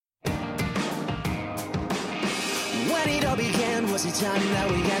Was it time that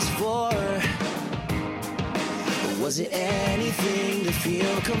we asked for? Or was it anything to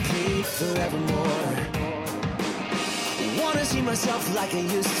feel complete forevermore? Wanna see myself like I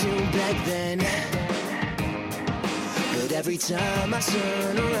used to back then. But every time I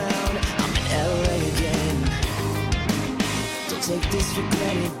turn around, I'm in LA again. Don't take this for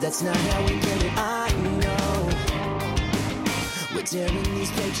granted, that's not how we get it. I know we're tearing these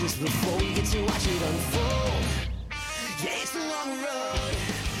pages before we get to watch it unfold. Yeah, it's a long road.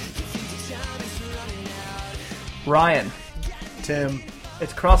 You think the time is running out. Ryan, Tim,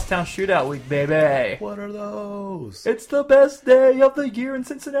 it's Crosstown Shootout Week, baby. what are those? It's the best day of the year in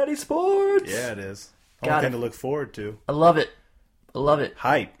Cincinnati sports. Yeah, it is. Got Only thing it. to look forward to. I love it. I love it.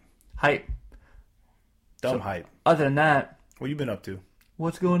 Hype. Hype. Dumb hype. Other than that, What you been up to?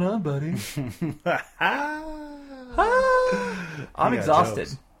 what's going on, buddy? I'm You got exhausted.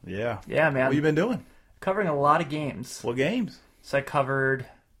 jokes. Yeah. Yeah, man. What you been doing? Covering a lot of games. What games? So I covered,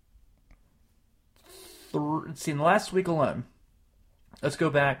 let's see, in the last week alone, let's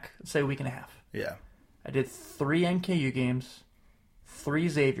go back, let's say a week and a half. Yeah. I did 3 NKU games, 3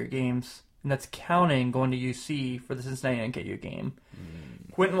 Xavier games, and that's counting going to UC for the Cincinnati NKU game.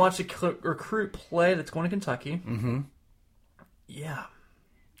 Went and watched a recruit play that's going to Kentucky. Mm-hmm. Yeah.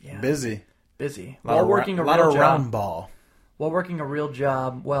 Busy. Busy. Lot While of working a lot real of job. round ball. While working a real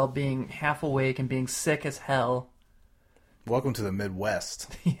job, while being half awake and being sick as hell. Welcome to the Midwest.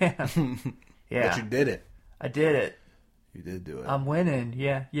 Yeah. Yeah. But you did it. I did it. You did do it. I'm winning.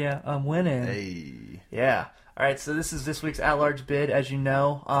 Yeah, I'm winning. Hey. Yeah. All right, so this is this week's at-large bid, as you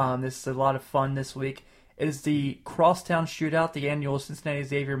know. This is a lot of fun this week. It is the Crosstown Shootout, the annual Cincinnati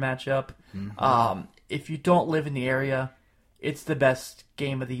Xavier matchup. Mm-hmm. If you don't live in the area, it's the best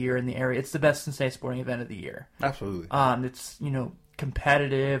game of the year in the area. It's the best Cincinnati sporting event of the year. Absolutely. It's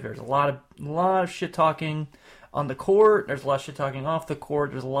competitive. There's a lot of shit talking on the court. There's a lot of shit talking off the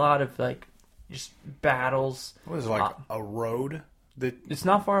court. There's a lot of just battles. What is it, like a road? That It's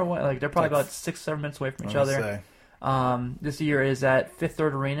not far away. Like they're probably Like about 6-7 minutes away from each I would other. say. This year is at Fifth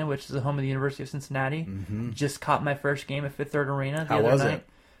Third Arena, which is the home of the University of Cincinnati. Mm-hmm. Just caught my first game at Fifth Third Arena the How other was night. it?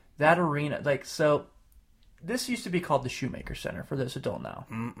 That arena, this used to be called the Shoemaker Center, for those who don't know.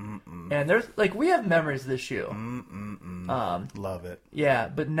 And there's we have memories of this shoe. Love it. Yeah,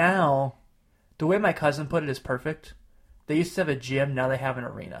 but now the way my cousin put it is perfect. They used to have a gym, now they have an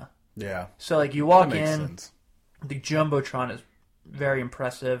arena. Yeah. So you walk That makes in, sense. the Jumbotron is very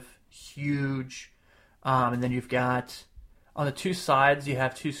impressive, huge. And then you've got, on the 2 sides, you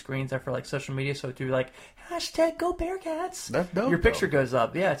have 2 screens there for social media. So to be hashtag go Bearcats. That's dope, Your picture though. goes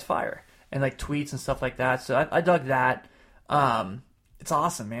up. Yeah, it's fire. And tweets and stuff like that. So I dug that. It's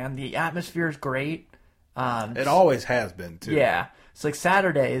awesome, man. The atmosphere is great. It always has been, too. Yeah. So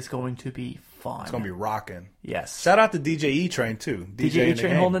Saturday is going to be fun. It's going to be rocking. Yes. Shout out to DJ E-Train, too. DJ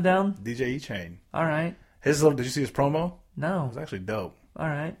E-Train holding it down? DJ E-Train. All right. Did you see his promo? No. It was actually dope. All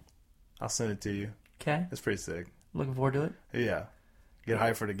right. I'll send it to you. Okay. It's pretty sick. Looking forward to it. Yeah. Get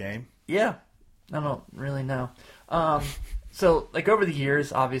hyped for the game. Yeah. I don't really know. So, over the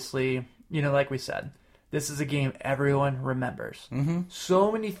years, obviously, like we said, this is a game everyone remembers. Mm-hmm.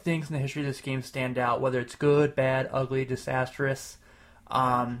 So many things in the history of this game stand out, whether it's good, bad, ugly, disastrous.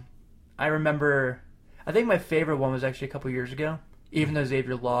 I remember, I think my favorite one was actually a couple years ago, even though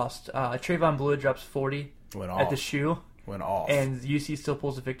Xavier lost. Trayvon Blewett drops 40 Went at the off. shoe. Went off. And UC still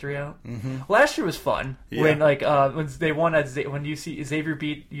pulls the victory out. Mm-hmm. Last year was fun Yeah. when they won when Xavier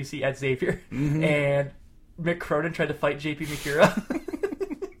beat UC at Xavier, and Mick Cronin tried to fight JP Mikura.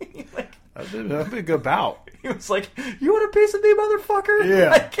 That'd be a good bout. He was like, "You want a piece of me, motherfucker?"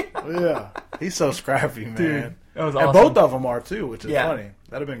 Yeah. Yeah. He's so scrappy, man. Dude, that was And awesome. both of them are, too, which is Yeah. funny.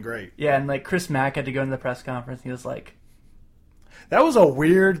 That'd have been great. Yeah, and Chris Mack had to go into the press conference. And he was like, That was a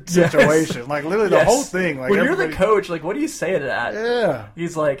weird situation. Literally the Yes. whole thing. when you're the everybody- coach, what do you say to that? Yeah.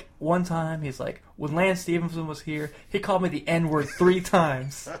 He's like, one time, when Lance Stevenson was here, he called me the N-word 3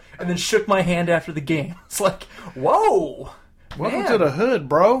 times, and then shook my hand after the game. It's whoa! Welcome man, to the hood,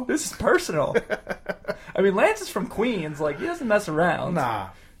 bro. This is personal. Lance is from Queens. He doesn't mess around. Nah.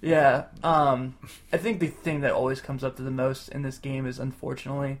 Yeah. I think the thing that always comes up to the most in this game is,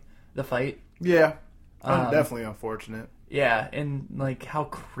 unfortunately, the fight. Yeah. Definitely unfortunate. Yeah, and how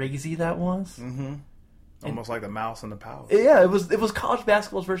crazy that was. Mm-hmm. Almost like the mouse in the palace. Yeah, it was college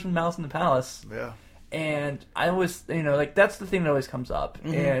basketball's version of Mouse in the Palace. Yeah. And I always, that's the thing that always comes up.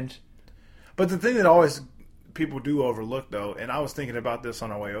 Mm-hmm. And But the thing that always people do overlook, though, and I was thinking about this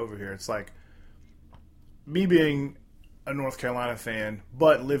on our way over here, it's me being a North Carolina fan,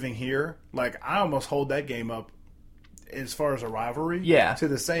 but living here, I almost hold that game up as far as a rivalry Yeah. to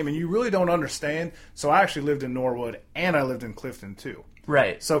the same, and you really don't understand. So I actually lived in Norwood, and I lived in Clifton too.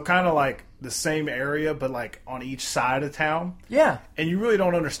 Right. So kind of like the same area, but like on each side of town. Yeah. And you really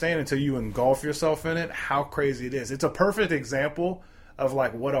don't understand until you engulf yourself in it how crazy it is. It's a perfect example of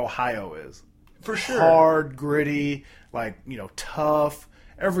like what Ohio is. For sure. Hard, gritty, like, tough.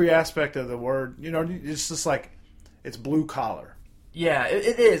 Every aspect of the word, it's just like it's blue collar. Yeah,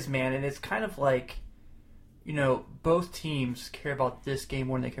 it is, man. And it's kind of like, both teams care about this game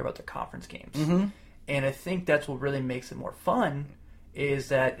more than they care about their conference games. Mm-hmm. And I think that's what really makes it more fun is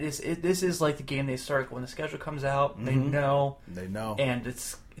that this is like the game they start when the schedule comes out. Mm-hmm. They know. And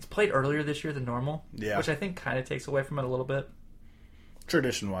it's played earlier this year than normal. Yeah. Which I think kind of takes away from it a little bit.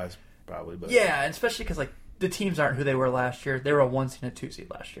 Tradition-wise, probably. But yeah, and especially because, like, the teams aren't who they were last year. They were a 1 seed and a 2 seed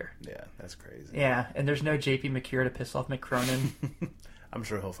last year. Yeah, that's crazy. Yeah, and there's no J.P. McCure to piss off Mick Cronin. I'm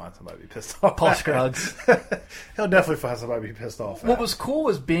sure he'll find somebody to be pissed off. Paul Scruggs. He'll definitely find somebody to be pissed off. What was cool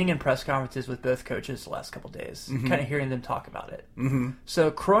was being in press conferences with both coaches the last couple of days, kind of hearing them talk about it. Mm-hmm. So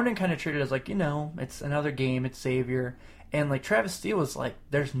Cronin kind of treated it as like, it's another game, it's Xavier. And like Travis Steele was like,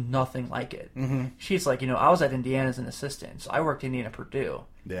 there's nothing like it. Mm-hmm. She's like, I was at Indiana as an assistant, so I worked Indiana Purdue.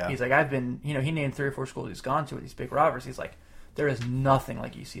 Yeah. He's like, I've been, he named 3 or 4 schools he's gone to with these big robbers. He's like, there is nothing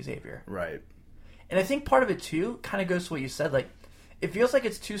like UC Xavier. Right. And I think part of it too kind of goes to what you said. Like, it feels like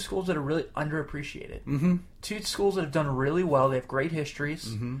it's 2 schools that are really underappreciated. Mm-hmm. 2 schools that have done really well. They have great histories.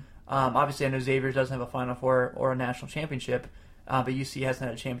 Mm-hmm. Obviously, I know Xavier doesn't have a Final Four or a national championship, but UC hasn't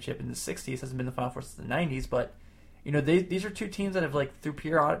had a championship in the 60s, hasn't been in the Final Four since the 90s. But, these are 2 teams that have, like, through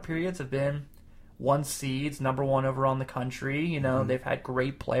periodic periods have been 1 seeds, number 1 overall in the country. They've had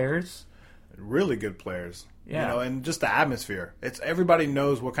great players. Really good players. Yeah. And just the atmosphere. It's everybody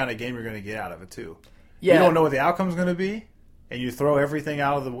knows what kind of game you're going to get out of it, too. Yeah. You don't know what the outcome's going to be. And you throw everything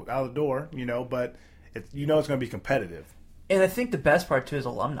out of the door, but it's going to be competitive. And I think the best part too is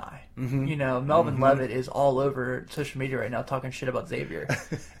alumni. Mm-hmm. Melvin Levitt is all over social media right now talking shit about Xavier,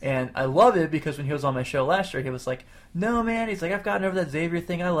 and I love it because when he was on my show last year, he was like, "No, man," he's like, "I've gotten over that Xavier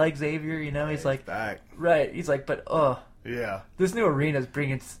thing. I like Xavier." He's like, back. Right? He's like, but yeah, this new arena is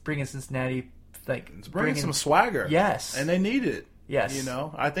bringing Cincinnati it's bringing some swagger. Yes, and they need it. Yes,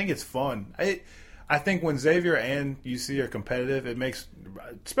 I think it's fun. I think when Xavier and UC are competitive, it makes,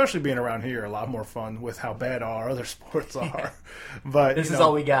 especially being around here, a lot more fun with how bad our other sports are. But this is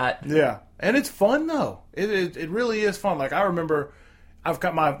all we got. Yeah, and it's fun though. It really is fun. Like I remember, I've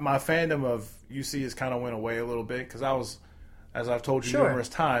got my fandom of UC has kind of went away a little bit because I was, as I've told you numerous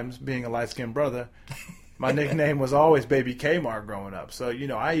times, being a light skinned brother, my nickname was always Baby Kmart growing up. So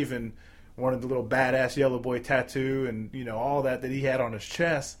I even wanted the little badass yellow boy tattoo and all that he had on his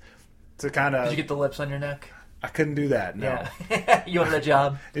chest. To kind of, did you get the lips on your neck? I couldn't do that. No. Yeah. You wanted a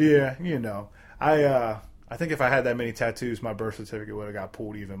job? Yeah, I think if I had that many tattoos, my birth certificate would have got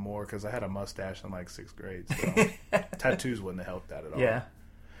pulled even more because I had a mustache in like 6th grade. So tattoos wouldn't have helped that at all. Yeah,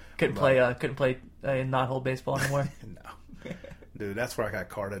 couldn't play not hold baseball anymore. No, dude, that's where I got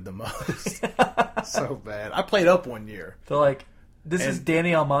carded the most. So bad. I played up one year. So like. This is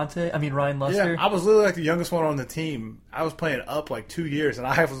Danny Almonte. I mean, Ryan Luster. Yeah, I was literally like the youngest one on the team. I was playing up like 2 years, and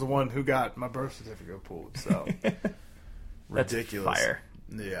I was the one who got my birth certificate pulled. So ridiculous. That's fire.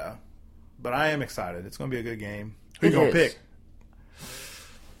 Yeah, but I am excited. It's going to be a good game. Who you going to pick?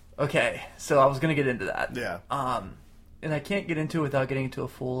 Okay, so I was going to get into that. Yeah. And I can't get into it without getting into a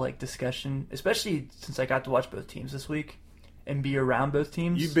full discussion, especially since I got to watch both teams this week and be around both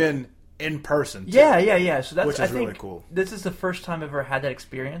teams. You've been in person, too. Yeah. So that's which is really cool. This is the first time I've ever had that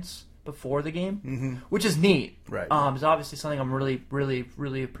experience before the game, which is neat. Right. It's obviously something I'm really, really,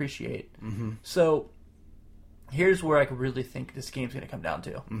 really appreciate. Mm-hmm. So here's where I really think this game's going to come down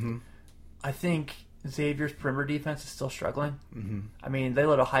to. Mm-hmm. I think Xavier's perimeter defense is still struggling. Mm-hmm. I mean, they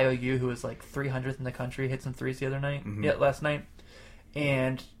let Ohio U, who was like 300th in the country, hit some threes the other night. Mm-hmm. Yeah, last night,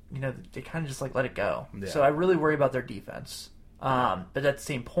 and they kind of just let it go. Yeah. So I really worry about their defense. But at the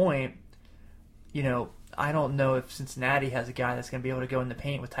same point, I don't know if Cincinnati has a guy that's going to be able to go in the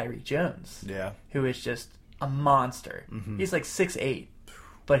paint with Tyreek Jones. Yeah. Who is just a monster. Mm-hmm. He's like 6'8",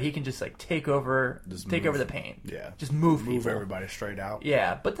 but he can just take over the paint. Yeah. Just move people. Everybody straight out.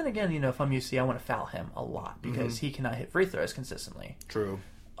 Yeah. But then again, if I'm UC, I want to foul him a lot because he cannot hit free throws consistently. True.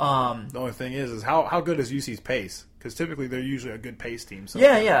 The only thing is how good is UC's pace? Because typically they're usually a good pace team.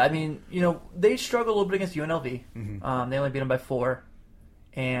 Yeah. I mean, they struggle a little bit against UNLV. Mm-hmm. They only beat them by 4.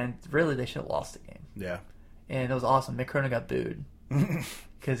 And really, they should have lost the game. Yeah. And it was awesome. Mick Cronin got booed.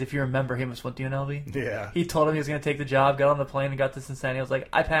 Because if you remember, he almost went to UNLV. Yeah. He told him he was going to take the job, got on the plane, and got to Cincinnati. I was like,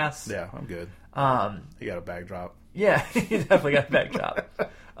 I pass. Yeah, I'm good. He got a bag drop. Yeah, he definitely got a bag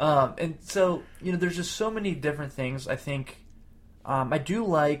drop. And so, there's just so many different things. I think I do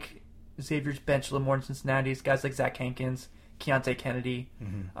like Xavier's bench a little more in Cincinnati's. Guys like Zach Hankins, Keontae Kennedy,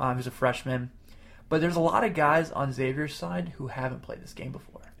 who's a freshman. But there's a lot of guys on Xavier's side who haven't played this game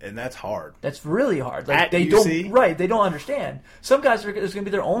before. And that's hard. That's really hard. Like, At they UC? don't right. They don't understand. Some guys it's going to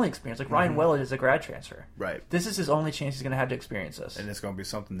be their only experience. Like Ryan Welledge is a grad transfer. Right. This is his only chance he's going to have to experience this. And it's going to be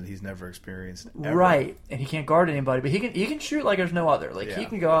something that he's never experienced ever. Right. And he can't guard anybody, but he can shoot like there's no other. Like he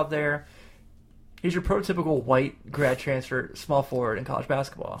can go out there. He's your prototypical white grad transfer small forward in college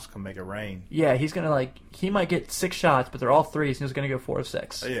basketball. It's going to make it rain. Yeah, he's going to he might get 6 shots, but they're all threes, and he's going to go 4 of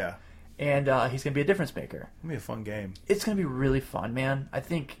 6. Yeah. And he's going to be a difference maker. It's going to be a fun game. It's going to be really fun, man. I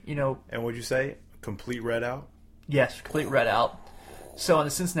think, And would you say complete red out? Yes, complete red out. So on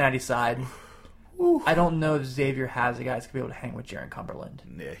the Cincinnati side, I don't know if Xavier has the guys to be able to hang with Jaron Cumberland.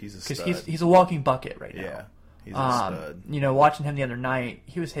 Yeah, he's a stud. Because he's a walking bucket right now. Yeah, he's a stud. Watching him the other night,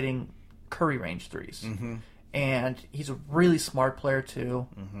 he was hitting Curry range threes. Mm-hmm. And he's a really smart player, too.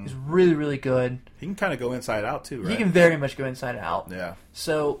 Mm-hmm. He's really, really good. He can kind of go inside out, too, right? He can very much go inside out. Yeah.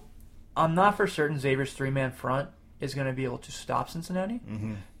 So I'm not for certain Xavier's 3-man front is going to be able to stop Cincinnati.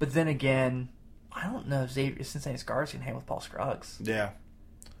 Mm-hmm. But then again, I don't know if Cincinnati's guards can hang with Paul Scruggs. Yeah.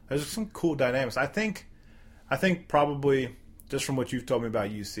 There's some cool dynamics. I think probably, just from what you've told me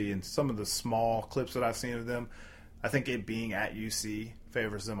about UC and some of the small clips that I've seen of them, I think it being at UC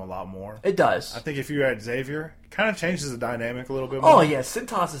favors them a lot more. It does. I think if you're at Xavier, it kind of changes the dynamic a little bit more. Oh, yeah.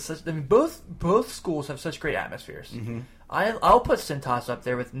 Cintas is such... I mean, both schools have such great atmospheres. Mm-hmm. I'll put Cintas up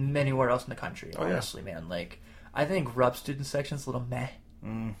there with anywhere else in the country, honestly, man. Like, I think Rupp student section's a little meh,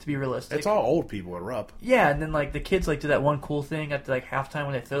 to be realistic. It's all old people at Rupp. Yeah, and then, the kids, do that one cool thing at, halftime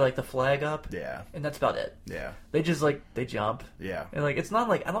when they throw, the flag up. Yeah. And that's about it. Yeah. They just, they jump. Yeah. And, it's not,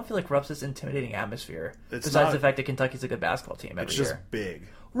 I don't feel like Rupp's this intimidating atmosphere. It's besides the fact that Kentucky's a good basketball team every year. It's just big.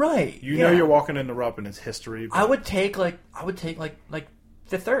 Right. You know you're walking into Rupp and it's history. But... I would take,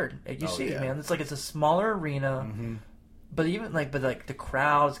 the third at UC, man. It's a smaller arena. Mm-hmm. But even the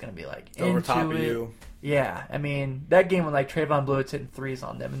crowd's gonna be over into top it. of you. Yeah, I mean that game when Trayvon Blewett's hitting threes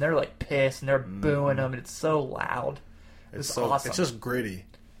on them and they're pissed and they're booing them and it's so loud. It's awesome. It's just gritty.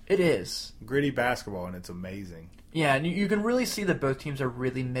 It is gritty basketball and it's amazing. Yeah, and you can really see that both teams are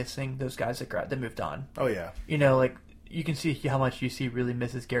really missing those guys that moved on. Oh yeah. You can see how much UC really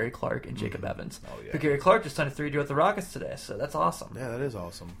misses Gary Clark and Jacob Evans. Oh, yeah. But Gary Clark just signed a 3-2 with the Rockets today, so that's awesome. Yeah, that is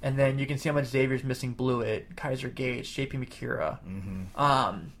awesome. And then you can see how much Xavier's missing Blewett, Kaiser Gage, JP Mikura.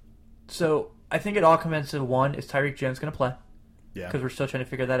 Mm-hmm. So I think it all comes down to one, is Tyreek Jones going to play? Yeah. Because we're still trying to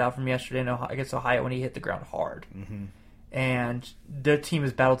figure that out from yesterday against Ohio when he hit the ground hard. Mm-hmm. And their team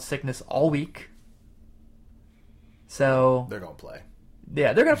has battled sickness all week. So they're going to play.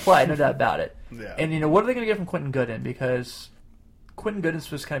 Yeah, they're going to play, no doubt about it. Yeah. And, what are they going to get from Quentin Gooden? Because Quentin Gooden's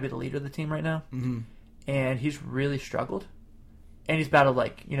supposed to kind of be the leader of the team right now. Mm-hmm. And he's really struggled. And he's battled,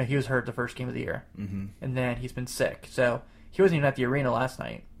 he was hurt the first game of the year. Mm-hmm. And then he's been sick. So he wasn't even at the arena last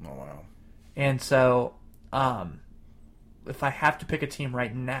night. Oh, wow. And so, if I have to pick a team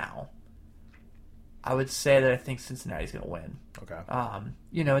right now, I would say that I think Cincinnati's going to win. Okay.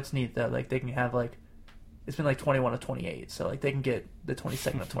 It's neat, though. They can have, it's been 21-28, so they can get the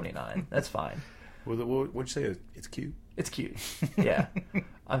 22nd of 29. That's fine. What'd you say? It's cute. It's cute. Yeah,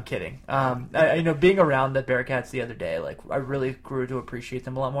 I'm kidding. I being around the Bearcats the other day, I really grew to appreciate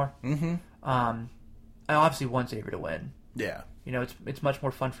them a lot more. Mm-hmm. I obviously want Xavier to win. Yeah. It's much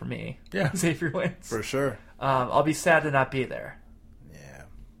more fun for me. Yeah. Xavier wins for sure. I'll be sad to not be there. Yeah.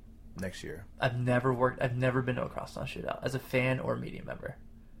 Next year. I've never been to a crosstown shootout as a fan or media member.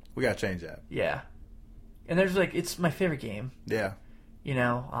 We gotta change that. Yeah. And there's it's my favorite game. Yeah. Do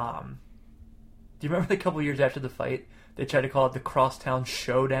you remember the couple years after the fight, they tried to call it the Crosstown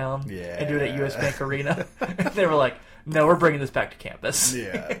Showdown? Yeah. And do it at US Bank Arena? They were like, no, we're bringing this back to campus.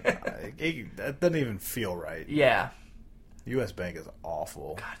 Yeah. That doesn't even feel right. Yeah. US Bank is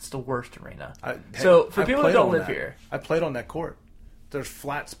awful. God, it's the worst arena. For people who don't live here. I played on that court. There's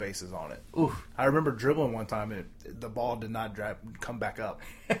flat spaces on it. Oof. I remember dribbling one time and the ball did not come back up.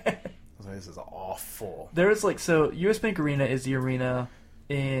 This is awful. There's US Bank Arena is the arena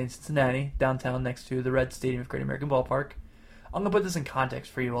in Cincinnati, downtown, next to the Red Stadium of Great American Ballpark. I'm going to put this in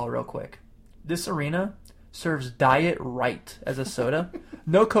context for you all real quick. This arena serves Diet Right as a soda.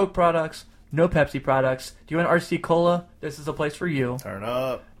 No Coke products, no Pepsi products. Do you want RC Cola? This is a place for you. Turn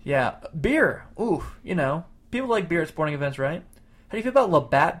up. Yeah. Beer. Ooh, people like beer at sporting events, right? How do you feel about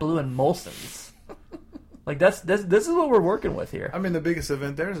Labatt Blue and Molson's? Like this is what we're working with here. I mean, the biggest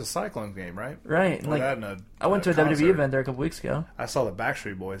event there is a Cyclones game, right? Right. And like, I went to a concert. WWE event there a couple weeks ago. I saw the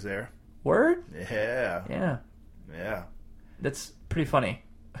Backstreet Boys there. Word? Yeah. Yeah. That's pretty funny.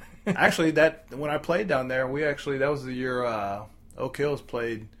 Actually, when I played down there, that was the year Oak Hills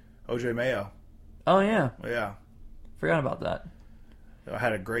played OJ Mayo. Oh, yeah. Yeah. Forgot about that. I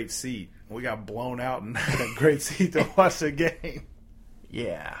had a great seat. We got blown out and had a great seat to watch the game.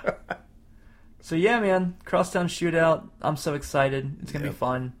 Yeah. So, yeah, man. Crosstown Shootout. I'm so excited. It's going to be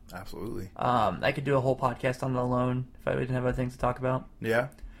fun. Absolutely. I could do a whole podcast on it alone if I didn't have other things to talk about. Yeah.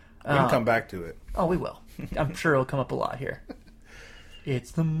 We can come back to it. Oh, we will. I'm sure it'll come up a lot here.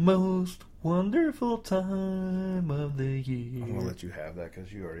 It's the most wonderful time of the year. I'm going to let you have that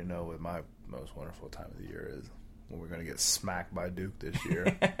because you already know what my most wonderful time of the year is. When we're going to get smacked by Duke this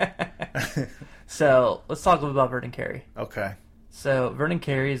year. So, let's talk a little about Vernon Carey. Okay. So, Vernon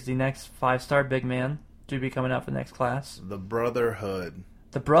Carey is the next 5-star big man to be coming out for the next class. The Brotherhood.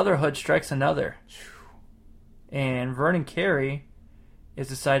 The Brotherhood strikes another. And Vernon Carey is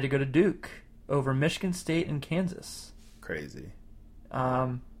decided to go to Duke over Michigan State and Kansas. Crazy.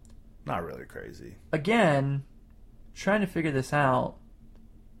 Not really crazy. Again, trying to figure this out.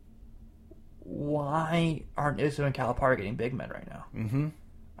 Why aren't Izzo and Calipari getting big men right now? Mm-hmm.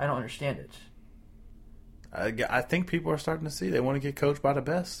 I don't understand it. I think people are starting to see they want to get coached by the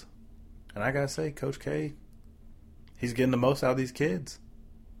best. And I got to say, Coach K, he's getting the most out of these kids.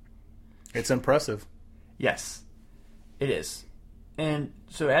 It's impressive. Yes, it is. And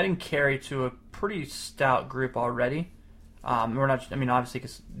so adding Carey to a pretty stout group already. We're not. I mean, obviously,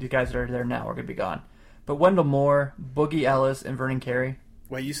 because the guys that are there now are going to be gone. But Wendell Moore, Boogie Ellis, and Vernon Carey.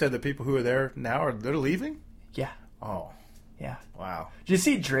 Wait, you said the people who are there now they're leaving? Yeah. Oh. Yeah. Wow. Did you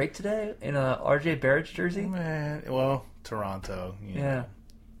see Drake today in a R.J. Barrett's jersey? Man, well, Toronto. You know.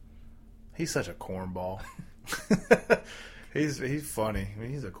 He's such a cornball. he's funny. I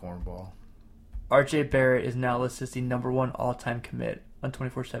mean, he's a cornball. R.J. Barrett is now listed as the #1 all-time commit on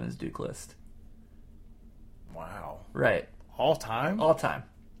 24/7's Duke list. Wow. Right. All time? All time.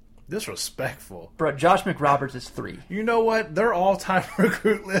 Disrespectful. Bro, Josh McRoberts is 3. You know what? Their all-time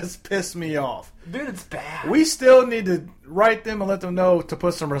recruit list pissed me off. Dude, it's bad. We still need to write them and let them know to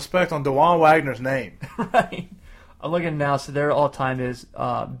put some respect on DeJuan Wagner's name. Right. I'm looking now, so their all-time is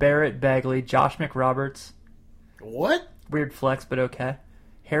Barrett, Bagley, Josh McRoberts. What? Weird flex, but okay.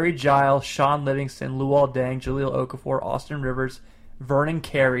 Harry Giles, Sean Livingston, Luol Deng, Jaleel Okafor, Austin Rivers, Vernon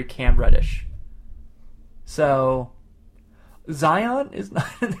Carey, Cam Reddish. So, Zion is not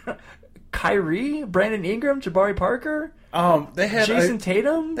in there. Kyrie, Brandon Ingram, Jabari Parker, they had Jason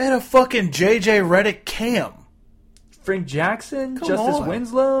Tatum. They had a fucking JJ Redick Cam. Frank Jackson, Come Justice on.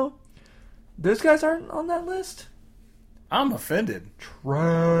 Winslow. Those guys aren't on that list? I'm offended.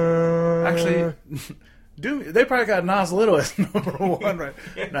 Trash. Actually, dude, they probably got Nas Little as #1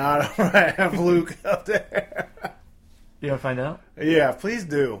 right. Nah, I don't have Luke up there. You want to find out? Yeah, please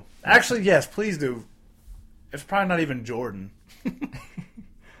do. Actually, yes, please do. It's probably not even Jordan.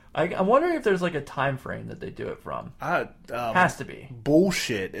 I'm wondering if there's like a time frame that they do it from. Has to be.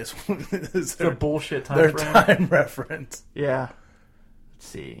 Bullshit is their bullshit time their frame. time reference. Yeah. Let's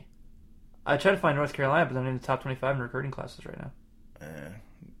see. I tried to find North Carolina, but they're in the top 25 in recruiting classes right now.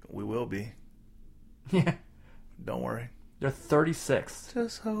 We will be. Yeah. Don't worry. They're 36th.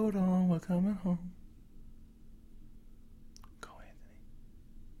 Just hold on, we're coming home. Go, Anthony.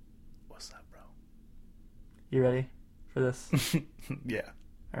 What's up, bro? You ready for this? Yeah.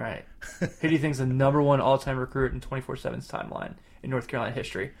 All right. Who do you think is the #1 all-time recruit in 24/7's timeline in North Carolina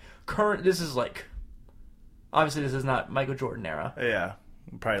history? This is like, obviously this is not Michael Jordan era. Yeah.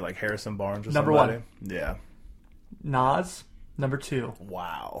 Probably like Harrison Barnes or #1. somebody. Yeah. Nas, #2.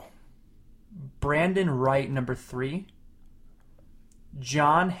 Wow. Brandon Wright, #3.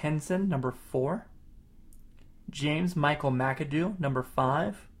 John Henson, #4. James Michael McAdoo,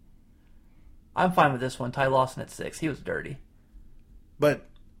 #5. I'm fine with this one. Ty Lawson at 6. He was dirty. But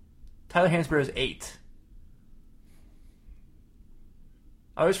Tyler Hansbrough is 8.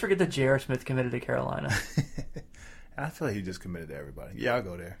 I always forget that J.R. Smith committed to Carolina. I feel like he just committed to everybody. Yeah, I'll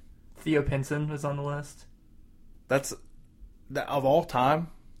go there. Theo Pinson was on the list. That's of all time.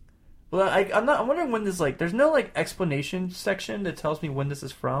 Well, I'm wondering when this there's no explanation section that tells me when this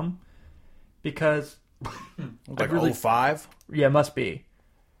is from, because like 05? Yeah, it must be.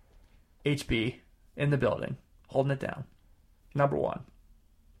 HB in the building, holding it down. #1,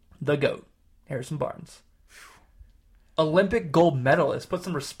 the GOAT, Harrison Barnes. Olympic gold medalist. Put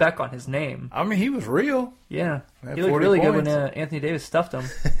some respect on his name. I mean, he was real. Yeah, Had he looked 40 really points. good when Anthony Davis stuffed him.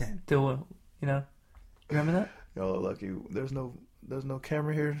 You remember that? Yo, lucky. There's no. there's no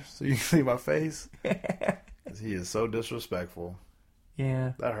camera here so you can see my face? 'Cause he is so disrespectful.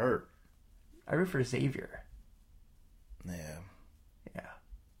 Yeah. That hurt. I root for Xavier. Yeah. Yeah.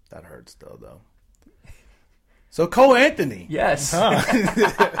 That hurts still, though. So Cole Anthony. Yes.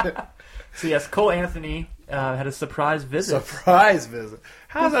 Huh. So yes, Cole Anthony had a surprise visit. Surprise visit.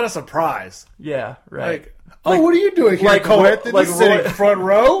 How's that a surprise? Yeah, right. What are you doing here, like Cole Roy- Anthony? like Sitting Roy- front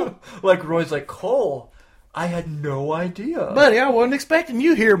row? Like Roy's like, Cole, I had no idea. Buddy, I wasn't expecting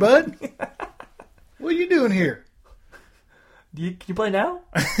you here, bud. What are you doing here? Can you play now?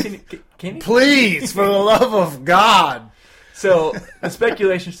 Can you? Please, for the love of God. So the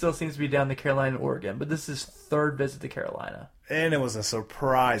speculation still seems to be down to Carolina and Oregon, but this is third visit to Carolina. And it was a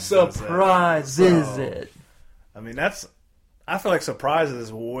surprise visit. I mean, I feel like surprises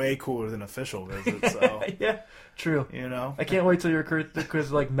is way cooler than official visits. So, Yeah, true. you know. I can't wait till you recruit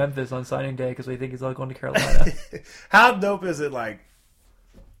because like Memphis on signing day because we think he's all going to Carolina. How dope is it, like,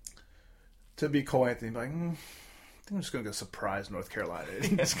 to be Cole Anthony? Like, I think I'm just going to go surprise North Carolina.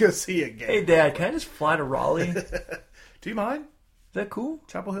 Just go see a game. Hey, Dad, can I just fly to Raleigh? Is Do you mind? that cool?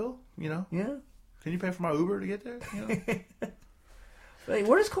 Chapel Hill? You know? Yeah. Can you pay for my Uber to get there? You know? Hey,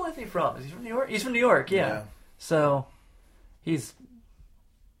 where is Cole Anthony from? Is he from New York? He's from New York, yeah. Yeah. So, he's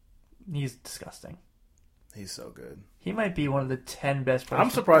disgusting. He's so good. He might be one of the 10 best players. I'm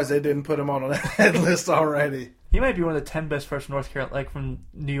surprised they didn't put him on that list already. He might be one of the 10 best players from North Carolina, like from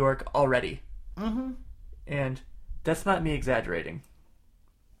New York already. Mm-hmm. And that's not me exaggerating.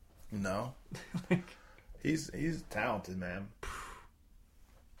 No. He's talented, man.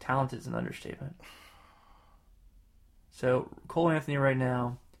 Talented is an understatement. So Cole Anthony right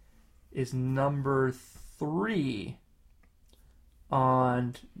now is number 3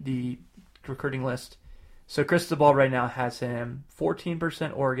 on the recruiting list. So Cristobal right now has him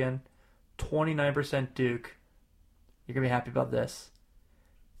 14% Oregon, 29% Duke. You're going to be happy about this.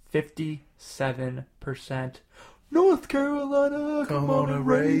 57% North Carolina. Come on and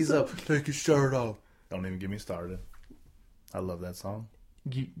raise up. Take your shirt off. Don't even get me started. I love that song.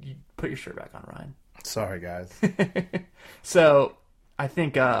 You put your shirt back on, Ryan. Sorry, guys. So I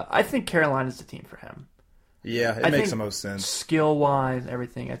think Carolina's the team for him. Yeah, it makes the most sense. Skill wise,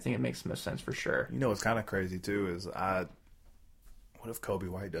 everything. I think it makes the most sense for sure. You know what's kind of crazy too is what if Kobe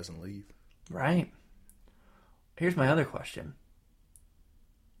White doesn't leave? Right. Here's my other question.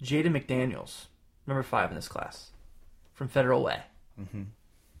 Jaden McDaniels, number 5 in this class, from Federal Way. Mm-hmm.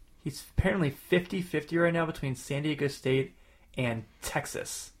 He's apparently 50-50 right now between San Diego State and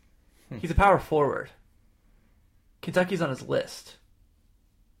Texas. He's a power forward. Kentucky's on his list.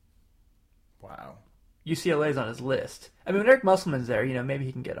 Wow. UCLA's on his list. I mean, when Eric Musselman's there, maybe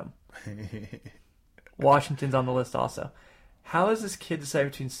he can get him. Washington's on the list also. How does this kid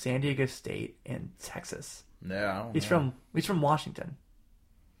decide between San Diego State and Texas? Yeah, I don't He's know. from Washington.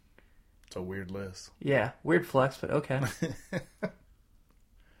 It's a weird list. Yeah, weird flex, but okay.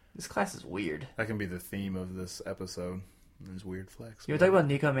 This class is weird. That can be the theme of this episode. This weird flex. You want to talk about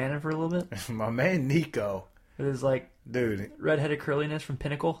Nico Mannon for a little bit? My man Nico. It is like Dude, redheaded curliness from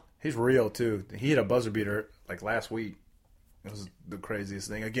Pinnacle. he's real too. He hit a buzzer beater like last week. It was the craziest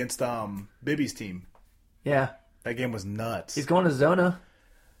thing against Bibby's team. Yeah. That game was nuts. He's going to Zona.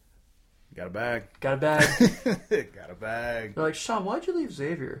 Got a bag. Got a bag. Got a bag. They're like, Sean, why'd you leave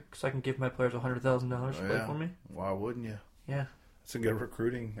Xavier? Because I can give my players $100,000 to play for me. Why wouldn't you? Yeah. It's a good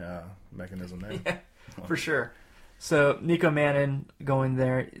recruiting mechanism there. Yeah, for sure. So Nico Mannon going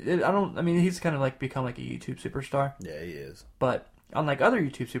there. He's kind of like become like a YouTube superstar. Yeah, he is. But unlike other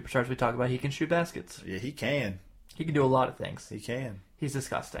YouTube superstars we talk about, he can shoot baskets. Yeah, he can. He can do a lot of things. He can. He's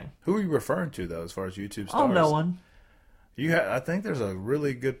disgusting. Who are you referring to though, as far as YouTube stars? Oh, no one. I think there's a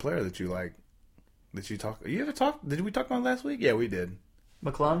really good player that you like. That you talk. You ever talk? Did we talk about last week? Yeah, we did.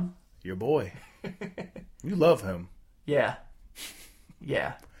 McClung? Your boy. You love him. Yeah.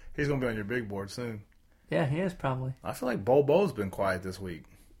 Yeah. He's gonna be on your big board soon. Yeah, he is probably. I feel like Bo's been quiet this week.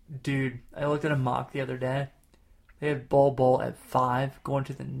 Dude, I looked at a mock the other day. They had Bol at 5 going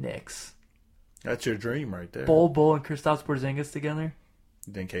to the Knicks. That's your dream right there. Bol and Kristaps Porzingis together.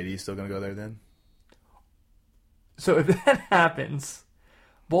 You think KD's still gonna go there then? So if that happens,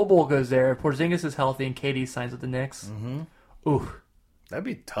 Bol goes there, Porzingis is healthy, and KD signs with the Knicks. Mm-hmm. Ooh. That'd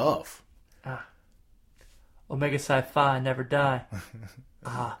be tough. Omega Psi Phi never die.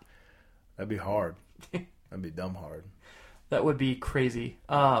 That'd be hard. That'd be dumb hard. That would be crazy.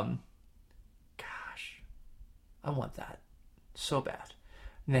 Gosh. I want that. So bad.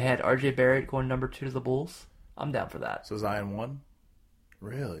 And they had RJ Barrett going number 2 to the Bulls. I'm down for that. So Zion won?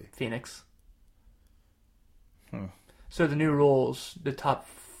 Really? Phoenix. So the new rules, the top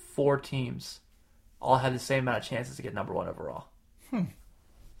 4 teams all have the same amount of chances to get number 1 overall.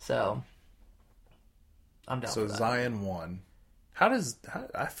 So, I'm down So for that. Zion won.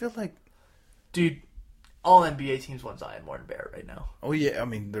 I feel like... Dude, all NBA teams want Zion more than Barrett right now. Oh, yeah. I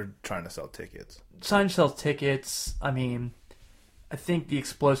mean, they're trying to sell tickets. Zion sells tickets. I mean, I think the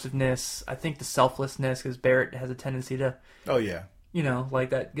explosiveness, I think the selflessness, because Barrett has a tendency to, Oh, yeah. like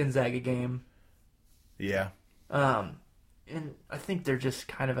that Gonzaga game. Yeah. And I think they're just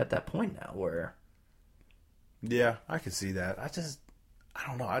kind of at that point now where... Yeah, I can see that. I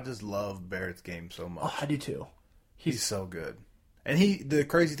don't know. I just love Barrett's game so much. Oh, I do too. He's so good. And the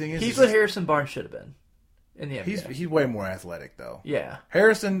crazy thing is... He's what Harrison Barnes should have been in the NBA. He's way more athletic, though. Yeah.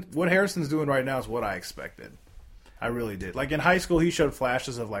 What Harrison's doing right now is what I expected. I really did. Like, in high school, he showed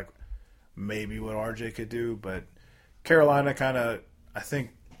flashes of, like, maybe what RJ could do, but Carolina kind of, I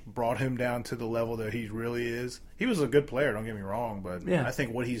think, brought him down to the level that he really is. He was a good player, don't get me wrong, but yeah. I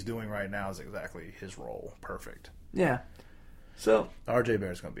think what he's doing right now is exactly his role. Perfect. Yeah. So RJ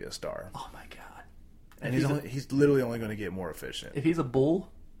Barrett's going to be a star. Oh my god. And he's literally only going to get more efficient. If he's a Bull,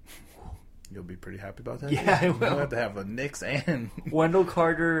 you'll be pretty happy about that. Yeah, I will. You'll have to have a Knicks and Wendell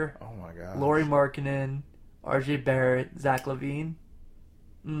Carter. Oh my god. Lauri Markkanen, RJ Barrett, Zach LaVine.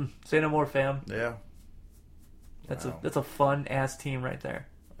 Say no more, fam. Yeah. That's a fun ass team right there.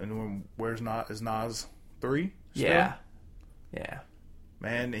 And where's Nas? Is Nas 3? Still? Yeah. Yeah.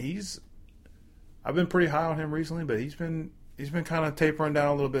 Man, I've been pretty high on him recently, but he's been kind of tapering down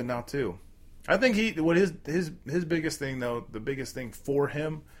a little bit now too. I think his biggest thing though, the biggest thing for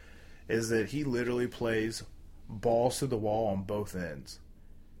him is that he literally plays balls to the wall on both ends.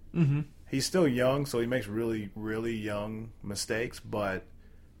 Mm-hmm. He's still young, so he makes really, really young mistakes, but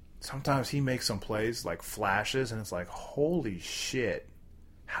sometimes he makes some plays like flashes, and it's like, holy shit.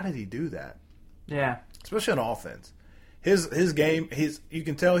 How did he do that? Yeah. Especially on offense. His game, you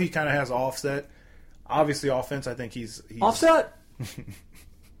can tell he kind of has offset. Obviously, offense, I think he's offset.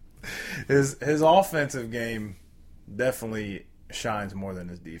 His offensive game definitely shines more than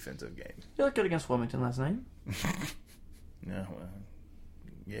his defensive game. You looked good against Wilmington last night. Yeah, well,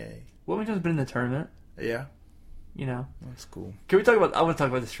 yay. Wilmington's been in the tournament. Yeah. That's cool. Can we talk about... I want to talk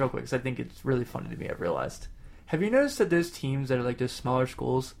about this real quick because I think it's really funny to me. I've realized. Have you noticed that those teams that are like those smaller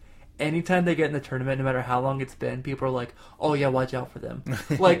schools, anytime they get in the tournament, no matter how long it's been, people are like, "Oh yeah, watch out for them."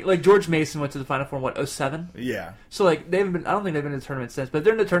 like George Mason went to the Final Four in 2007? Yeah. So like they haven't been. I don't think they've been in the tournament since. But if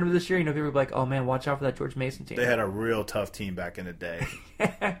they're in the tournament this year, people will be like, "Oh man, watch out for that George Mason team." They had a real tough team back in the day.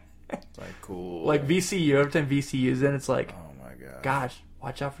 It's like cool. Like VCU. Every time VCU's in, it's like, oh my god, gosh,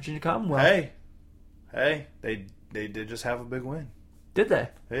 watch out for Virginia Commonwealth. Hey, they did just have a big win. Did they?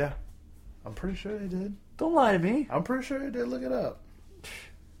 Yeah, I'm pretty sure they did. Don't lie to me. I'm pretty sure they did. Look it up.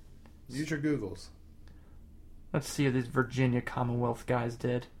 Use your Googles. Let's see what these Virginia Commonwealth guys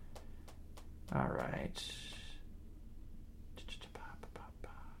did. All right.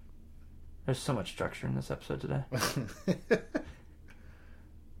 There's so much structure in this episode today.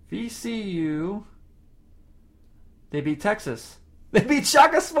 VCU. They beat Texas. They beat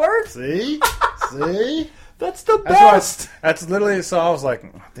Shaka Smart. See? That's the best. That's literally, so I was like,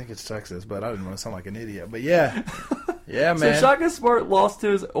 I think it's Texas, but I didn't want to sound like an idiot. But yeah. Yeah, man. So Shaka Smart lost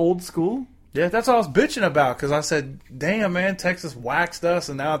to his old school? Yeah, that's what I was bitching about, because I said, damn, man, Texas waxed us,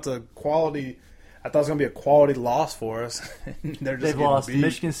 and now it's a quality, I thought it was going to be a quality loss for us. They've lost to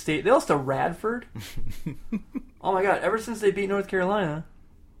Michigan State. They lost to Radford. Oh my god, ever since they beat North Carolina,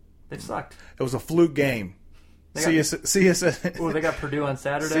 they sucked. It was a fluke game. See us. They got Purdue on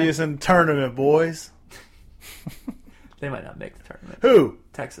Saturday. See us in the tournament, boys. They might not make the tournament. Who?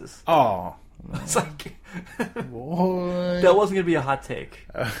 Texas. Oh. It's like, boy. That wasn't going to be a hot take.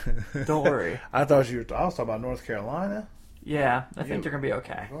 Don't worry. I thought I was talking about North Carolina. Yeah, I think they're going to be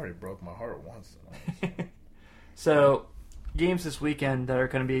okay. You already broke my heart once tonight. So, games this weekend that are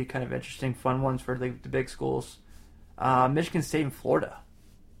going to be kind of interesting, fun ones for the big schools. Michigan State and Florida.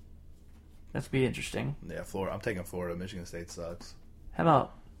 That's going to be interesting. Yeah, Florida. I'm taking Florida. Michigan State sucks. How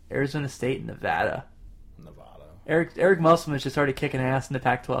about Arizona State and Nevada? Nevada. Eric Musselman's just already kicking ass in the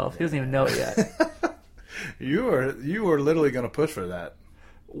Pac-12. He doesn't even know it yet. You were literally going to push for that.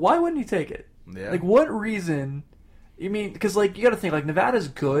 Why wouldn't he take it? Yeah. Like, what reason? You mean, because, like, you got to think, like, Nevada's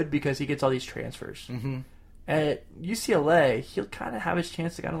good because he gets all these transfers. Mm-hmm. At UCLA, he'll kind of have his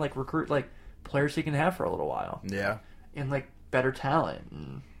chance to kind of, like, recruit, like, players he can have for a little while. Yeah. And, like, better talent.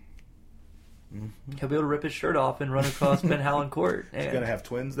 And he'll be able to rip his shirt off and run across Ben Howland Court. He's going to have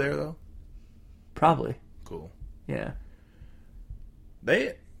twins there, though? Probably. Cool. Yeah.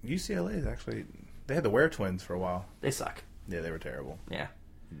 UCLA is actually, they had the Ware twins for a while. They suck. Yeah, they were terrible. Yeah.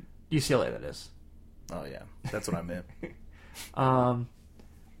 UCLA, that is. Oh, yeah. That's what I meant.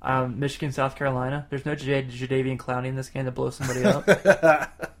 Michigan, South Carolina. There's no Jadeveon Clowney in this game to blow somebody up.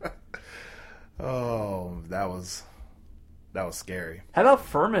 Oh, that was scary. How about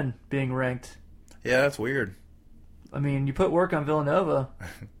Furman being ranked? Yeah, that's weird. I mean, you put work on Villanova.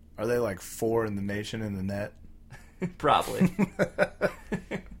 Are they like 4 in the nation in the net? Probably.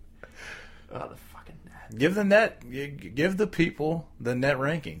 Oh, the fucking net. Give the people the net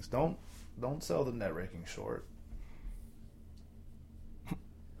rankings. Don't sell the net rankings short.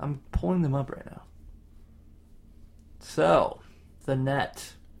 I'm pulling them up right now. So, the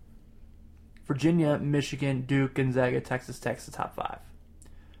net. Virginia, Michigan, Duke, Gonzaga, Texas Tech, the top 5.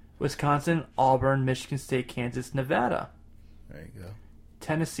 Wisconsin, Auburn, Michigan State, Kansas, Nevada. There you go.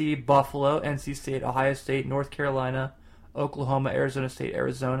 Tennessee, Buffalo, NC State, Ohio State, North Carolina, Oklahoma, Arizona State,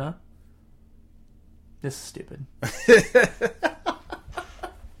 Arizona. This is stupid.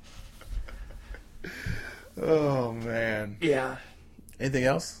 Oh, man. Yeah. Anything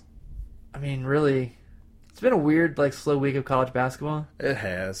else? I mean, really, it's been a weird, slow week of college basketball. It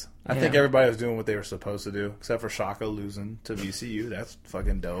has. I Yeah. think everybody was doing what they were supposed to do, except for Shaka losing to VCU. That's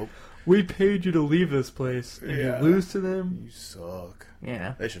fucking dope. We paid you to leave this place, and Yeah. you lose to them? You suck.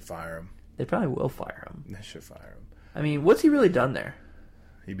 Yeah. They should fire him. They probably will fire him. They should fire him. I mean, what's he really done there?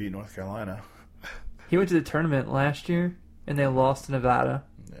 He beat North Carolina. He went to the tournament last year, and they lost to Nevada.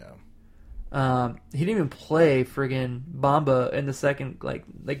 Yeah. He didn't even play friggin' Bamba in the second,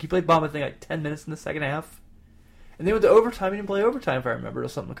 he played Bamba, I think, 10 minutes in the second half. And they went to overtime. He didn't play overtime, if I remember, or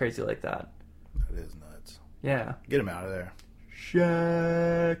something crazy like that. That is nuts. Yeah. Get him out of there.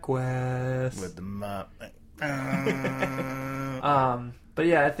 Shaq West. With the mop. But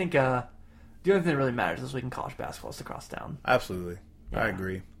yeah, I think the only thing that really matters this week in college basketball is to cross town. Absolutely. I Yeah.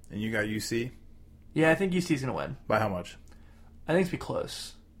 agree. And you got UC? Yeah, I think UC's going to win. By how much? I think it's going to be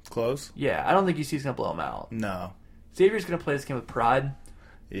close. Close? Yeah, I don't think UC's going to blow them out. No. Xavier's going to play this game with pride.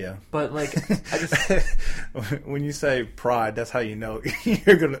 Yeah. But, I just... When you say pride, that's how you know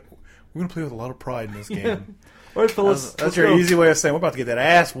we're gonna play with a lot of pride in this game. All right, fellas, That's your easy way of saying we're about to get that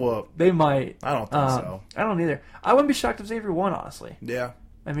ass whooped. They might. I don't think so. I don't either. I wouldn't be shocked if Xavier won, honestly. Yeah.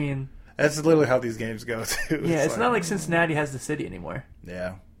 I mean... That's literally how these games go, too. Yeah, it's not like Cincinnati has the city anymore.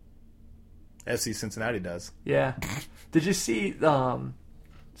 Yeah. FC Cincinnati does. Yeah. Did you see... so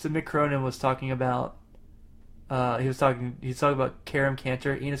Mick Cronin was talking about... he was talking about Karim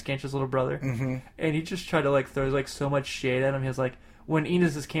Cantor, Enes Kanter's little brother. Mm-hmm. And he just tried to, throw, so much shade at him. He was like, when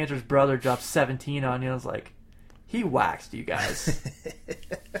Enes Kanter's brother dropped 17 on you, I was like... He waxed you guys.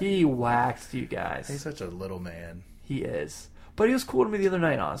 He waxed you guys. He's such a little man. He is. But he was cool to me the other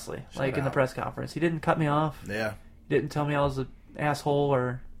night, honestly. In the press conference. He didn't cut me off. Yeah. He didn't tell me I was an asshole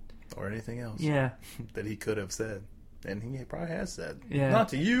or anything else. Yeah. That he could have said. And he probably has said. Yeah. Not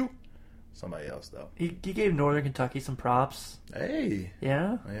to you. Somebody else, though. He gave Northern Kentucky some props. Hey.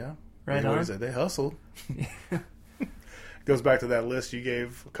 Yeah? Yeah. Right What on. is it? They hustled. Goes back to that list you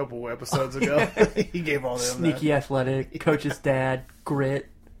gave a couple episodes ago. He gave all them Sneaky that. athletic, coach's dad, grit.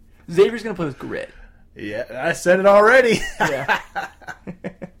 Xavier's going to play with grit. Yeah, I said it already. Yeah.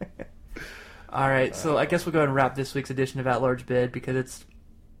 All right, so I guess we'll go ahead and wrap this week's edition of At Large Bid because it's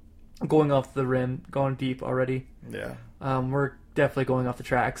going off the rim, going deep already. Yeah. We're definitely going off the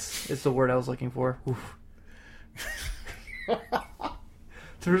tracks. It's the word I was looking for. Oof.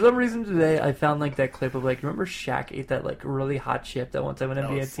 So for some reason today, I found that clip of remember Shaq ate that really hot chip that one time when That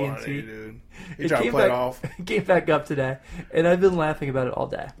NBA was TNT. funny, dude. He It tried to came play it back- off. It came back up today, and I've been laughing about it all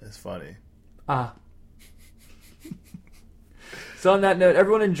day. It's funny. So on that note,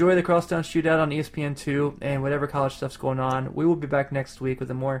 everyone enjoy the Crosstown Shootout on ESPN2 and whatever college stuff's going on. We will be back next week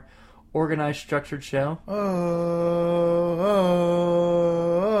with a more organized, structured show. Oh.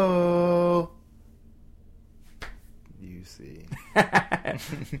 You see.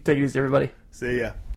 Take it easy, everybody. See ya.